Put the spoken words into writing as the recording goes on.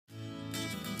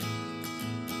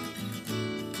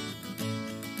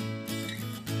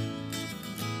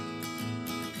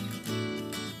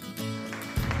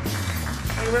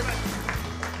you very much.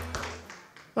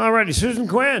 All righty, Susan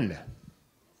Quinn.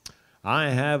 I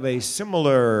have a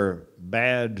similar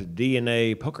bad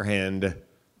DNA poker hand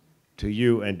to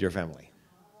you and your family.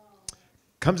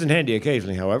 Comes in handy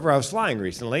occasionally, however. I was flying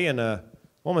recently, and a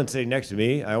woman sitting next to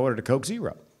me, I ordered a Coke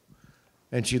Zero.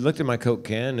 And she looked at my Coke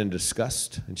can in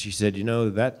disgust, and she said, you know,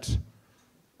 that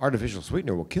artificial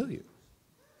sweetener will kill you.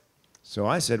 So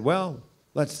I said, well,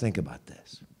 let's think about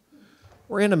this.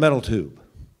 We're in a metal tube,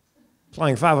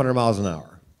 flying 500 miles an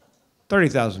hour,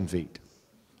 30,000 feet,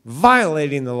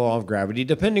 violating the law of gravity,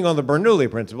 depending on the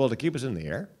Bernoulli principle to keep us in the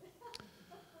air.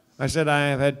 I said, I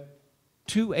have had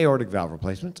 2 aortic valve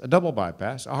replacements, a double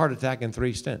bypass, a heart attack, and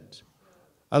 3 stents.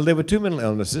 I live with 2 mental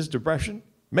illnesses, depression,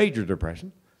 major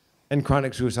depression, and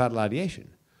chronic suicidal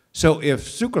ideation. So if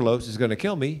sucralose is going to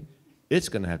kill me, it's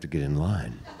going to have to get in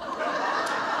line.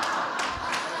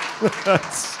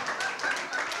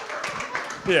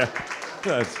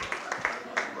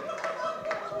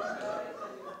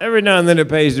 Every now and then it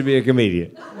pays to be a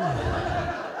comedian.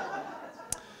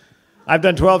 I've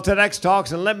done 12 TEDx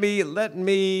talks, and let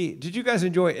me, did you guys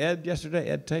enjoy Ed yesterday,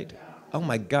 Ed Tate? Oh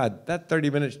my God, that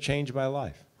 30 minutes changed my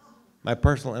life, my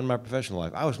personal and my professional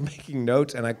life. I was making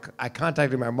notes, and I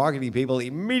contacted my marketing people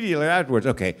immediately afterwards.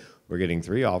 Okay, we're getting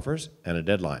 3 offers and a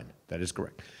deadline. That is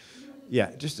correct.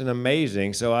 Yeah, just an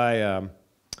amazing, so I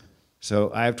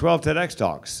have 12 TEDx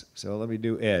talks. So let me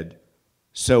do Ed.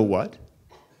 So what?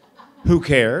 Who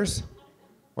cares?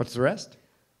 What's the rest?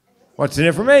 What's in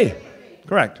it for me?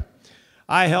 Correct.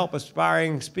 I help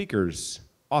aspiring speakers,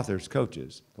 authors,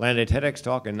 coaches land a TEDx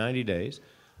talk in 90 days,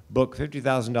 book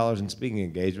 $50,000 in speaking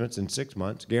engagements in 6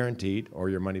 months, guaranteed, or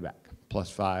your money back,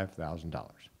 plus $5,000.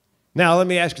 Now, let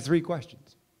me ask you 3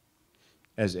 questions,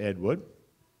 as Ed would.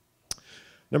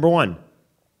 Number 1,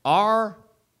 are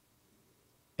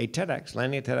a TEDx,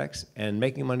 landing a TEDx, and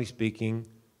making money speaking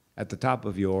at the top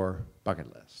of your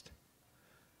bucket list?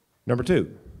 Number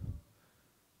 2,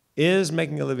 is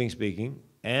making a living speaking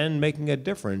and making a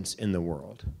difference in the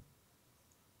world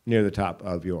near the top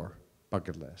of your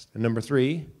bucket list? And number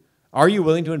 3, are you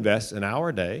willing to invest an hour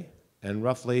a day and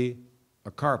roughly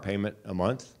a car payment a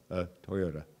month, a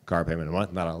Toyota car payment a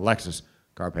month, not a Lexus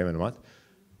car payment a month,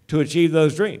 to achieve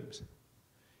those dreams?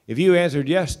 If you answered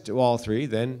yes to all 3,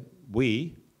 then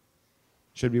we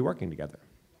should be working together.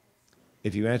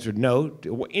 If you answered no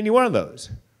to any one of those,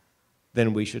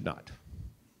 then we should not.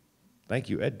 Thank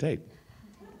you, Ed Tate.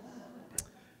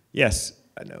 Yes,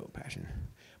 I know, passion.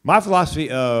 My philosophy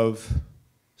of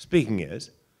speaking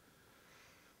is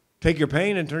take your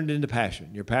pain and turn it into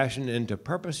passion, your passion into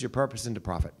purpose, your purpose into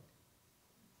profit.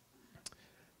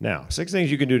 Now, 6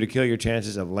 things you can do to kill your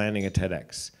chances of landing a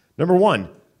TEDx. Number 1,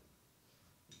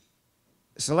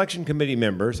 selection committee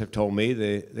members have told me,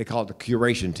 they call it the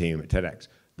curation team at TEDx,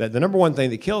 that the number 1 thing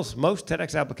that kills most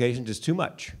TEDx applications is too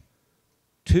much.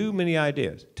 Too many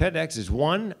ideas. TEDx is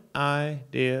one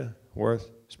idea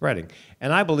worth spreading.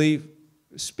 And I believe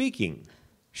speaking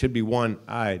should be one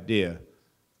idea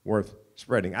worth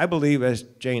spreading. I believe, as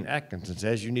Jane Atkinson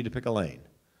says, you need to pick a lane.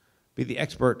 Be the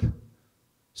expert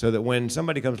so that when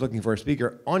somebody comes looking for a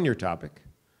speaker on your topic,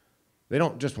 they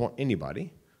don't just want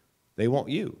anybody, they want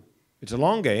you. It's a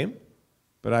long game,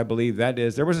 but I believe that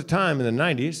is. There was a time in the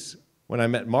 90s when I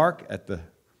met Mark at the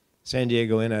San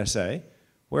Diego NSA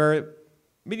where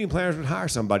meeting planners would hire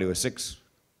somebody with 6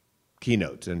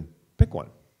 keynotes and pick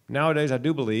one. Nowadays, I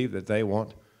do believe that they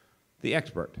want the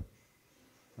expert.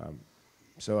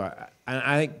 So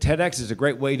I think TEDx is a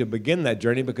great way to begin that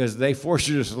journey because they force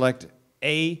you to select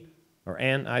a or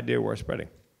an idea worth spreading.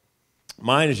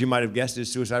 Mine, as you might have guessed,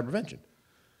 is suicide prevention.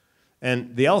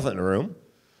 And the elephant in the room,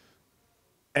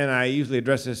 and I usually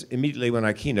address this immediately when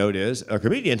I keynote, is a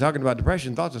comedian talking about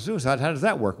depression, thoughts of suicide. How does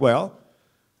that work? Well,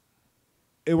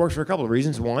 it works for a couple of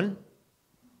reasons. One,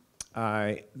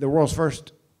 the world's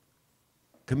first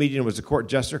comedian was a court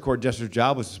jester. Court jester's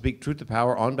job was to speak truth to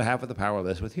power on behalf of the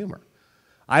powerless with humor.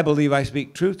 I believe I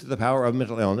speak truth to the power of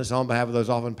mental illness on behalf of those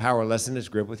often powerless in its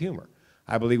grip with humor.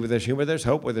 I believe where there's humor, there's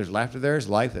hope. Where there's laughter, there's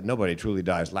life, that nobody truly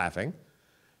dies laughing.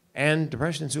 And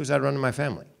depression and suicide run in my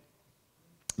family.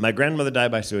 My grandmother died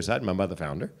by suicide. My mother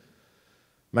found her.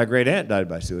 My great aunt died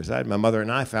by suicide. My mother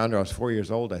and I found her. I was 4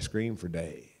 years old. I screamed for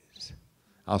days.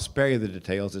 I'll spare you the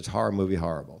details. It's horror movie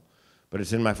horrible. But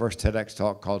it's in my first TEDx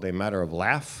talk called A Matter of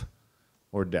Laugh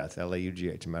or Death,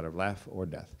 L-A-U-G-H, A Matter of Laugh or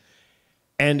Death.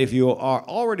 And if you are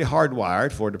already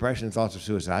hardwired for depression and thoughts of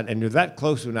suicide, and you're that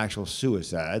close to an actual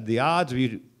suicide, the odds of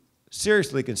you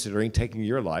seriously considering taking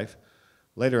your life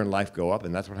later in life go up,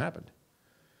 and that's what happened.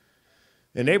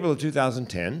 In April of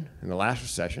 2010, in the last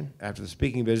recession, after the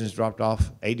speaking business dropped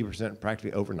off 80%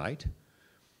 practically overnight,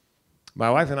 My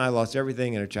wife and I lost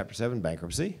everything in a Chapter 7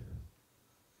 bankruptcy,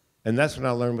 and that's when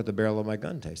I learned what the barrel of my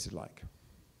gun tasted like,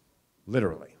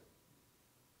 literally.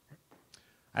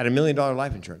 I had $1 million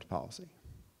life insurance policy.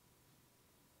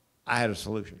 I had a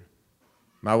solution.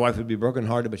 My wife would be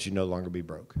brokenhearted, but she'd no longer be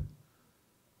broke.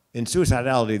 In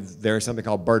suicidality, there is something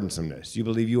called burdensomeness. You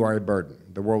believe you are a burden.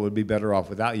 The world would be better off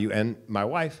without you. And my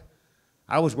wife,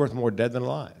 I was worth more dead than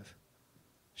alive.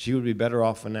 She would be better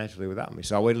off financially without me.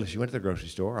 So I waited till she went to the grocery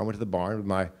store. I went to the barn with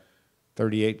my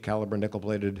 .38 caliber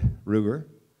nickel-plated Ruger.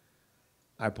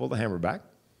 I pulled the hammer back,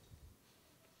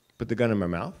 put the gun in my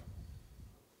mouth,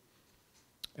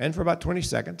 and for about 20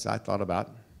 seconds, I thought about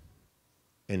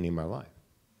ending my life.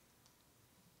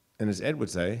 And as Ed would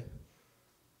say,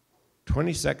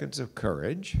 20 seconds of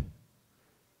courage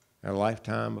and a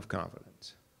lifetime of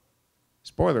confidence.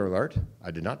 Spoiler alert,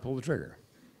 I did not pull the trigger.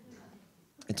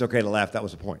 It's okay to laugh, that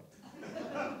was the point.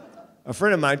 A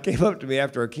friend of mine came up to me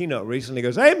after a keynote recently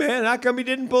and goes, "Hey man, how come you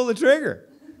didn't pull the trigger?"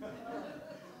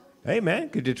 Hey man,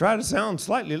 could you try to sound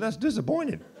slightly less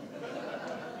disappointed?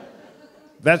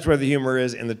 That's where the humor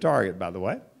is in the target, by the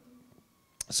way.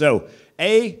 So,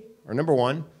 number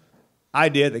one,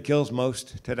 idea that kills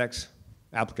most TEDx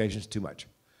applications, too much.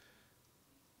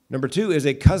 Number two is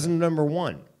a cousin number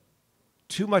one.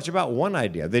 Too much about one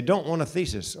idea. They don't want a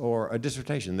thesis or a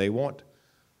dissertation. They want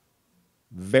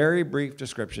very brief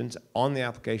descriptions on the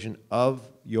application of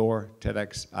your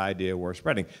TEDx idea worth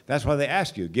spreading. That's why they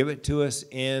ask you, give it to us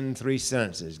in 3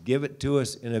 sentences. Give it to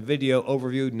us in a video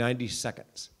overview, 90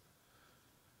 seconds.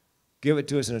 Give it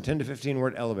to us in a 10 to 15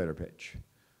 word elevator pitch.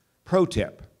 Pro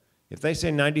tip, if they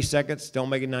say 90 seconds, don't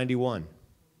make it 91.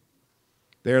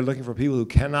 They're looking for people who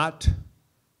cannot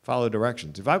follow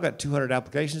directions. If I've got 200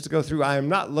 applications to go through, I am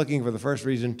not looking for the first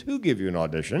reason to give you an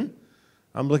audition.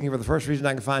 I'm looking for the first reason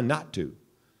I can find not to.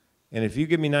 And if you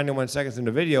give me 91 seconds in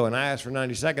the video and I ask for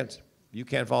 90 seconds, you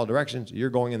can't follow directions, you're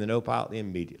going in the no pile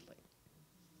immediately.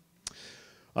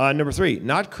 Number three,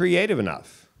 not creative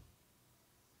enough.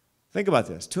 Think about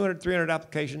this, 200, 300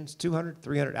 applications, 200,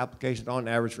 300 applications on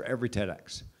average for every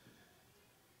TEDx.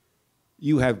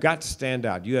 You have got to stand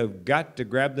out. You have got to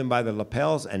grab them by the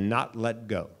lapels and not let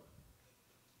go.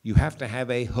 You have to have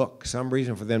a hook, some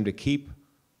reason for them to keep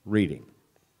reading.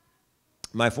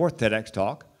 My fourth TEDx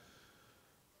talk,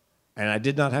 and I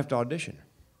did not have to audition.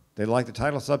 They liked the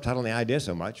title, subtitle, and the idea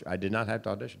so much, I did not have to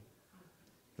audition.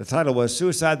 The title was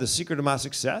Suicide, the Secret of My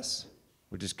Success,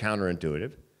 which is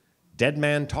counterintuitive. Dead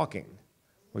Man Talking,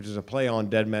 which is a play on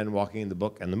Dead Man Walking in the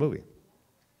book and the movie.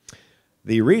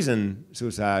 The reason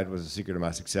suicide was the secret of my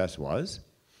success was,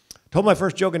 told my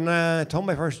first joke in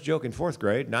 4th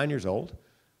grade, 9 years old.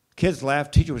 Kids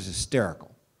laughed, teacher was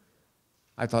hysterical.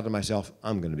 I thought to myself,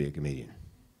 I'm going to be a comedian.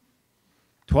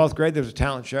 12th grade, there was a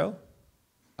talent show.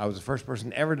 I was the first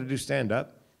person ever to do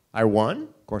stand-up. I won.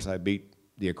 Of course, I beat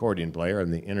the accordion player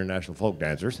and the international folk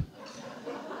dancers.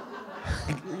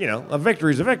 You know, a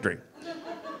victory is a victory.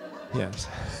 Yes.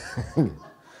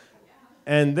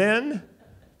 And then,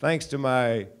 thanks to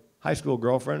my high school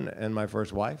girlfriend and my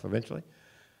first wife, eventually,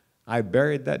 I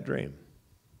buried that dream.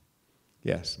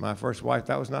 Yes, my first wife,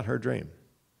 that was not her dream.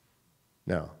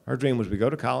 No, her dream was we go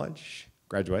to college,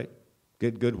 graduate,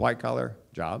 get good white-collar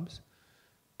jobs,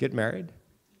 get married,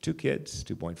 2 kids,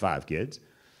 2.5 kids,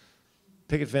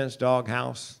 picket fence, dog,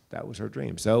 house. That was her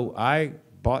dream. So I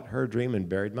bought her dream and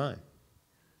buried mine.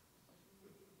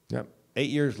 Yep. 8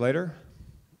 years later,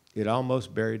 it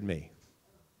almost buried me.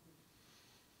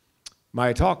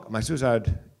 My talk, my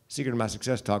Suicide Secret of My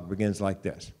Success talk begins like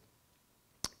this.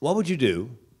 What would you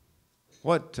do?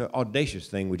 What audacious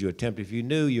thing would you attempt if you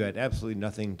knew you had absolutely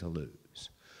nothing to lose?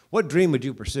 What dream would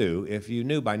you pursue if you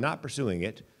knew by not pursuing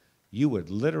it, you would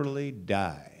literally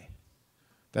die?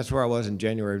 That's where I was in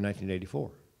January of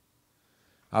 1984.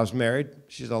 I was married.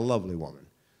 She's a lovely woman.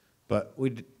 But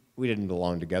we didn't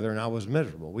belong together, and I was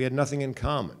miserable. We had nothing in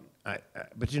common.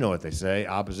 But you know what they say,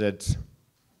 opposites.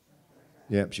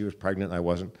 Yep, she was pregnant, I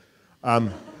wasn't.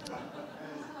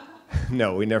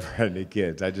 No, we never had any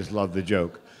kids. I just love the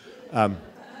joke.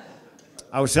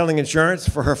 I was selling insurance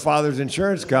for her father's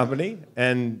insurance company,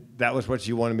 and that was what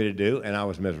she wanted me to do, and I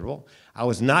was miserable. I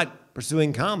was not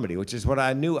pursuing comedy, which is what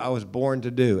I knew I was born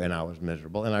to do, and I was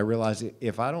miserable. And I realized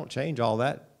if I don't change all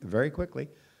that very quickly,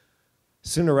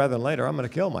 sooner rather than later, I'm going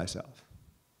to kill myself.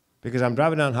 Because I'm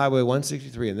driving down Highway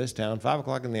 163 in this town, 5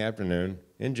 o'clock in the afternoon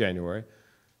in January,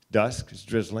 dusk, it's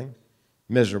drizzling,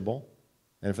 miserable,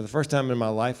 and for the first time in my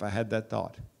life, I had that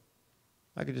thought.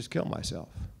 I could just kill myself.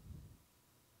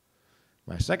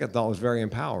 My second thought was very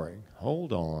empowering.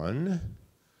 Hold on.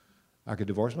 I could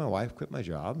divorce my wife, quit my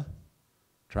job,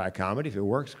 try comedy. If it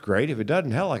works, great. If it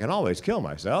doesn't, hell, I can always kill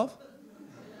myself.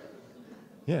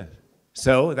 Yeah.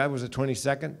 So that was a 20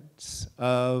 seconds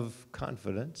of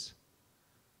confidence.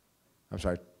 I'm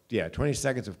sorry, yeah, 20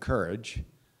 seconds of courage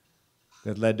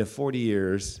that led to 40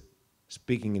 years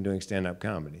speaking and doing stand-up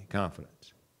comedy,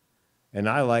 confidence. And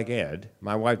I, like Ed,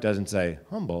 my wife doesn't say,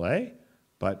 humble, eh?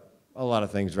 But a lot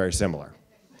of things very similar.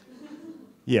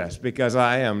 Yes, because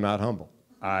I am not humble.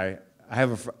 I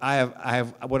have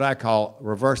what I call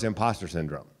reverse imposter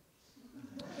syndrome.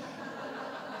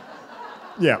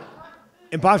 Yeah.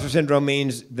 Imposter syndrome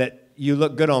means that you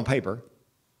look good on paper,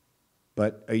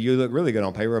 but you look really good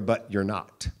on paper, but you're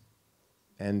not.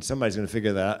 And somebody's going to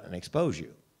figure that out and expose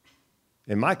you.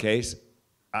 In my case,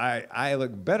 I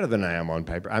look better than I am on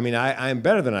paper. I mean, I'm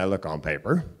better than I look on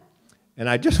paper, and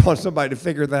I just want somebody to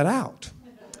figure that out.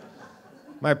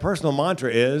 My personal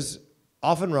mantra is,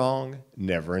 often wrong,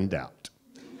 never in doubt.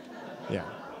 Yeah.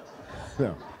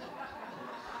 So,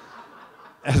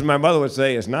 as my mother would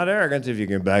say, it's not arrogance if you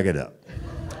can back it up.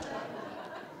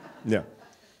 Yeah.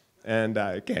 And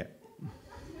I can't.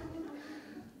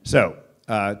 So,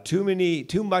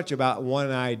 too much about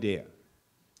one idea.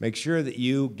 Make sure that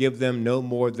you give them no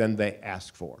more than they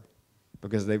ask for,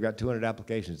 because they've got 200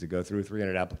 applications to go through,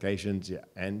 300 applications, yeah,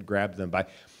 and grab them by.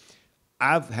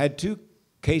 I've had 2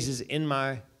 cases in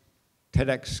my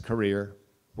TEDx career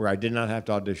where I did not have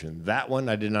to audition. That one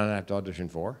I did not have to audition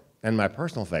for, and my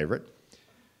personal favorite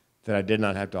that I did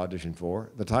not have to audition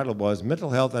for, the title was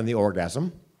Mental Health and the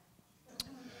Orgasm.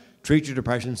 Treat your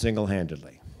depression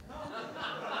single-handedly.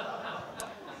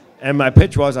 And my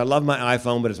pitch was, I love my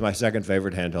iPhone, but it's my second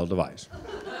favorite handheld device.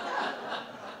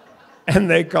 And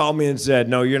they called me and said,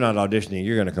 no, you're not auditioning.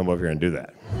 You're going to come over here and do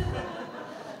that.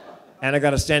 And I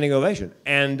got a standing ovation.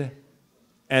 And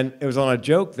it was on a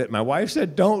joke that my wife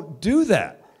said, don't do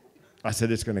that. I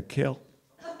said, it's going to kill.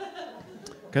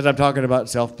 Because I'm talking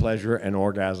about self-pleasure and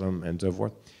orgasm and so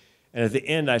forth. And at the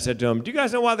end, I said to them, do you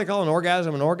guys know why they call an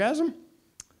orgasm an orgasm? And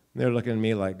they're looking at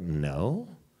me like, no.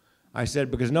 I said,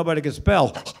 because nobody can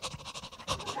spell.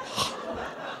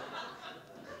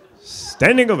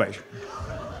 Standing ovation.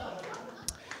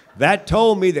 That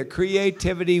told me that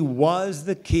creativity was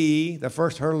the key, the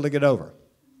first hurdle to get over.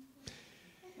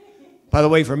 By the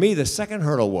way, for me, the second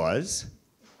hurdle was,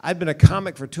 I'd been a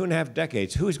comic for 2.5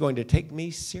 decades. Who is going to take me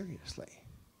seriously?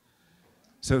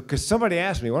 So, because somebody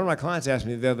asked me, one of my clients asked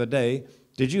me the other day,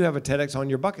 did you have a TEDx on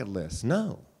your bucket list?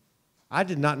 No. I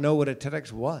did not know what a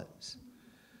TEDx was.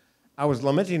 I was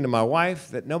lamenting to my wife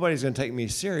that nobody's going to take me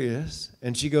serious,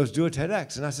 and she goes, do a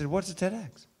TEDx. And I said, what's a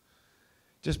TEDx?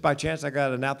 Just by chance, I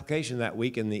got an application that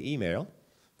week in the email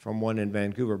from one in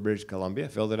Vancouver, British Columbia,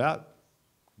 filled it out,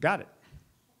 got it.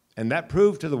 And that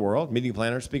proved to the world, meeting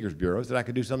planners, speakers bureaus, that I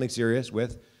could do something serious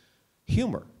with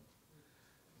humor.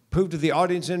 Proved to the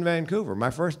audience in Vancouver. My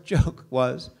first joke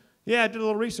was, yeah, I did a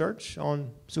little research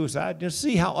on suicide, just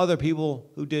see how other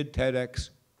people who did TEDx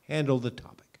handle the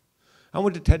topic. I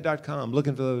went to TED.com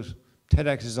looking for those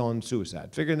TEDx's on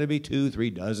suicide, figuring there'd be 2, 3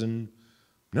 dozen.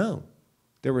 No,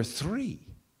 there were 3.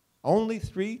 Only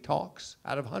 3 talks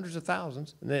out of hundreds of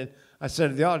thousands. And then I said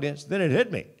to the audience, then it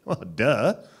hit me. Well,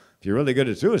 duh. If you're really good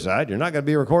at suicide, you're not going to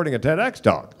be recording a TEDx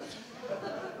talk.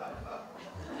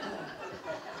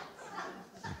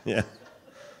 Yeah.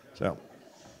 So,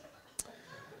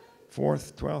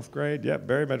 4th, 12th grade, yep,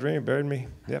 buried my dream, buried me,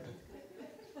 yep.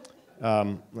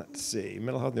 Let's see,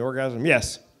 mental health and the orgasm,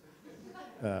 yes.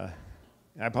 I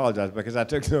apologize because I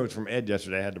took notes from Ed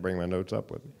yesterday. I had to bring my notes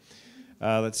up with me.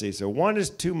 Let's see, so 1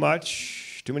 is too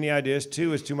much, too many ideas.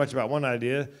 2 is too much about one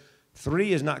idea.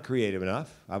 3 is not creative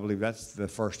enough. I believe that's the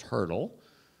first hurdle.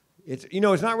 It's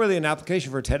not really an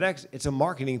application for TEDx. It's a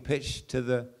marketing pitch to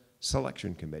the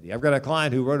selection committee. I've got a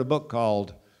client who wrote a book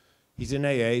called, he's in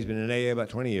AA, he's been in AA about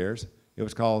 20 years. It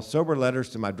was called Sober Letters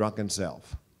to My Drunken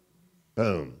Self.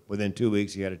 Boom. Within 2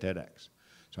 weeks, he had a TEDx.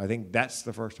 So I think that's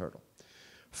the first hurdle.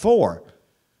 4,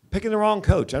 picking the wrong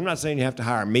coach. I'm not saying you have to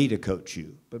hire me to coach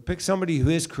you, but pick somebody who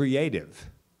is creative.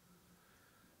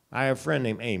 I have a friend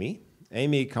named Amy.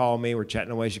 Amy called me, we're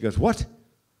chatting away. She goes, what?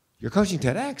 You're coaching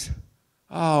TEDx?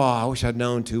 Oh, I wish I'd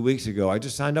known 2 weeks ago. I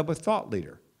just signed up with Thought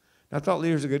Leader. Now, Thought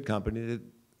Leader's a good company.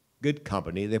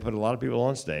 They put a lot of people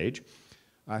on stage.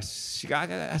 I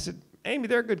said, Amy,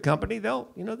 they're a good company. They'll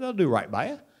do right by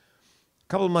you. A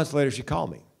couple of months later, she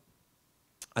called me.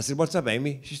 I said, what's up,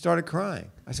 Amy? She started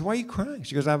crying. I said, why are you crying?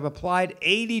 She goes, I've applied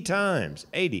 80 times,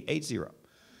 80.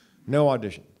 No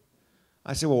audition.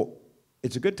 I said, well,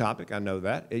 it's a good topic. I know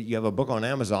that. You have a book on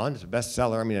Amazon. It's a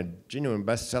bestseller. I mean, a genuine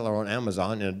bestseller on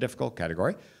Amazon in a difficult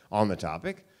category on the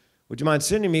topic. Would you mind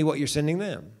sending me what you're sending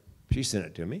them? She sent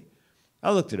it to me.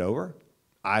 I looked it over.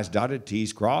 I's dotted,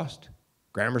 T's crossed.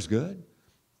 Grammar's good.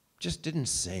 Just didn't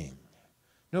sing.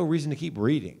 No reason to keep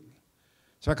reading.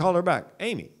 So I called her back.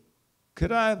 Amy,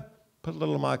 could I put a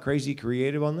little of my crazy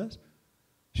creative on this?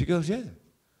 She goes, yeah.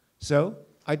 So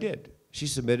I did. She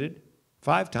submitted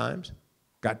 5 times,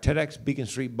 got TEDx Beacon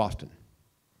Street, Boston.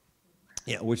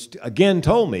 Yeah, which again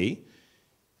told me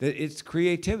that it's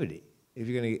creativity.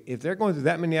 If they're going through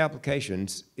that many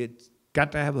applications, it's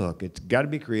got to have a hook. It's got to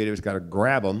be creative. It's got to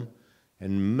grab them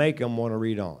and make them want to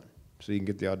read on so you can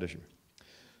get the audition.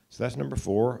 So that's number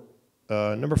 4.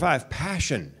 Number 5,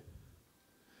 passion.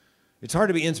 It's hard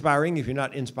to be inspiring if you're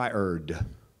not inspired.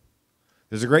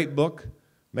 There's a great book,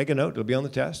 make a note, it'll be on the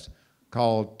test,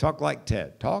 called Talk Like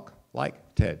TED. Talk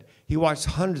Like TED. He watched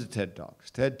hundreds of TED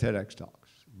Talks, TEDx Talks,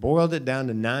 boiled it down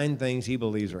to 9 things he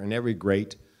believes are in every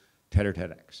great TED or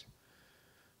TEDx.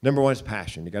 Number 1 is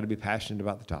passion. You got to be passionate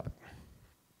about the topic.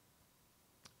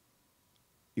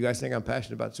 You guys think I'm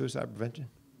passionate about suicide prevention?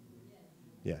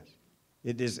 Yes.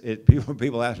 It is.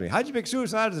 People ask me, how'd you pick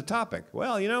suicide as a topic?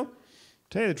 Well, you know,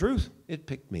 tell you the truth, it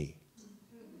picked me.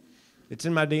 It's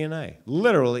in my DNA,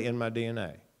 literally in my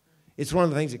DNA. It's one of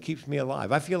the things that keeps me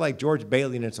alive. I feel like George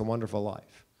Bailey in It's a Wonderful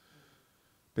Life.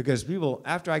 Because people,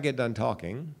 after I get done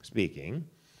speaking,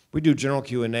 we do general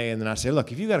Q&A, and then I say,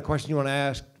 look, if you got a question you want to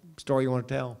ask, story you want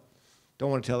to tell, don't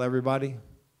want to tell everybody,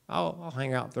 I'll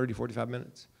hang out 30, 45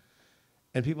 minutes.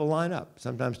 And people line up,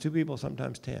 sometimes 2 people,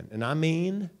 sometimes 10. And I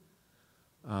mean,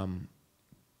 had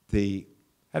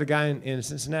a guy in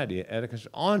Cincinnati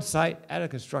on site at a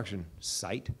construction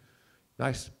site,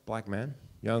 nice black man,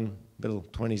 young, middle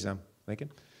 20s, I'm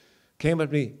thinking, came up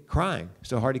to me crying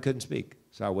so hard he couldn't speak.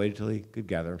 So I waited till he could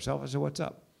gather himself. I said, what's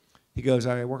up? He goes,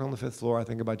 I work on the 5th floor. I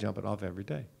think about jumping off every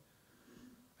day.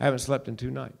 I haven't slept in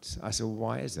 2 nights. I said, well,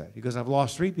 why is that? He goes, I've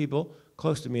lost 3 people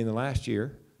close to me in the last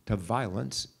year to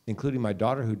violence, including my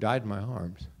daughter who died in my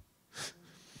arms.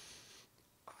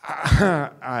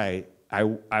 I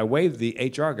waved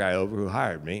the HR guy over who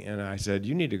hired me, and I said,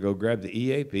 you need to go grab the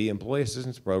EAP, Employee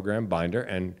Assistance Program binder,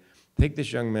 and take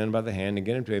this young man by the hand and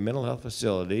get him to a mental health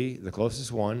facility, the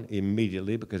closest one,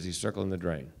 immediately because he's circling the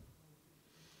drain.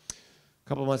 A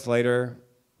couple of months later,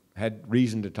 had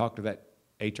reason to talk to that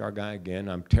HR guy again.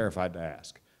 I'm terrified to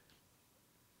ask.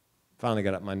 Finally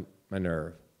got up my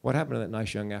nerve. What happened to that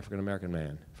nice young African-American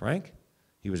man? Frank?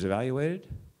 He was evaluated.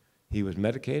 He was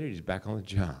medicated. He's back on the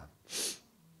job.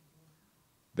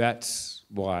 That's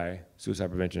why suicide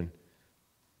prevention,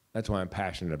 that's why I'm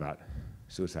passionate about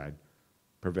suicide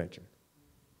prevention.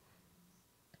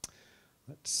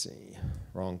 Let's see.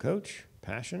 Wrong coach.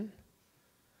 Passion.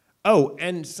 Oh,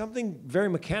 and something very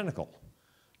mechanical.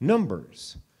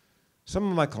 Numbers. Some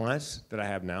of my clients that I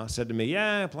have now said to me,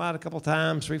 yeah, I applied a couple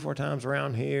times, 3, 4 times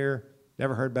around here,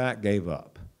 never heard back, gave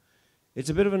up. It's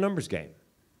a bit of a numbers game.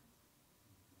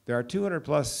 There are 200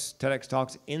 plus TEDx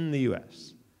talks in the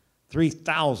US,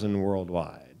 3,000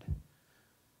 worldwide.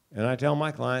 And I tell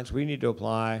my clients we need to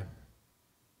apply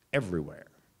everywhere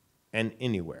and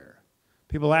anywhere.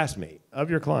 People ask me, of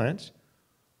your clients,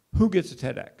 who gets a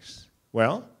TEDx?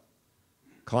 Well,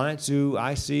 clients who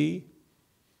I see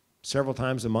several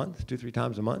times a month, 2, 3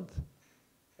 times a month,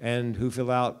 and who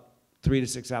fill out 3 to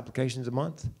 6 applications a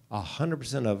month,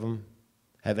 100% of them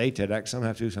have a TEDx, some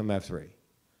have 2, some have 3.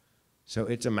 So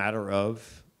it's a matter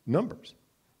of numbers.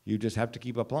 You just have to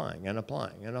keep applying and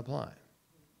applying and applying.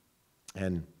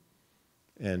 And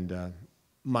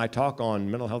my talk on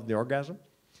mental health and the orgasm,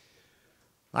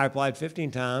 I applied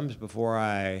 15 times before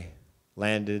I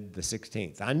landed the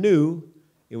 16th. I knew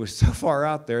it was so far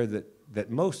out there that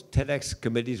most TEDx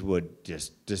committees would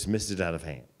just dismiss it out of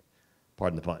hand.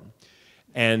 Pardon the pun.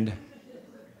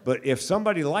 But if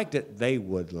somebody liked it, they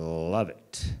would love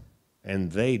it.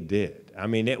 And they did. I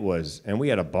mean, it was, and we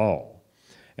had a ball.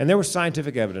 And there was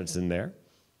scientific evidence in there.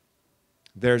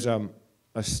 There's a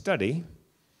study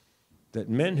that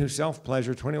men who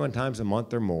self-pleasure 21 times a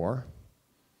month or more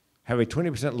have a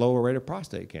 20% lower rate of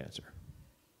prostate cancer.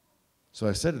 So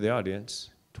I said to the audience,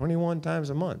 21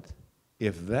 times a month,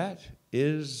 if that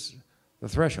is the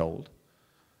threshold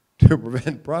to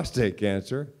prevent prostate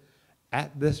cancer,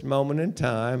 at this moment in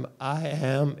time, I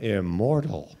am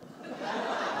immortal.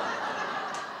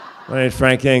 My name is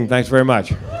Frank King. Thanks very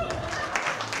much.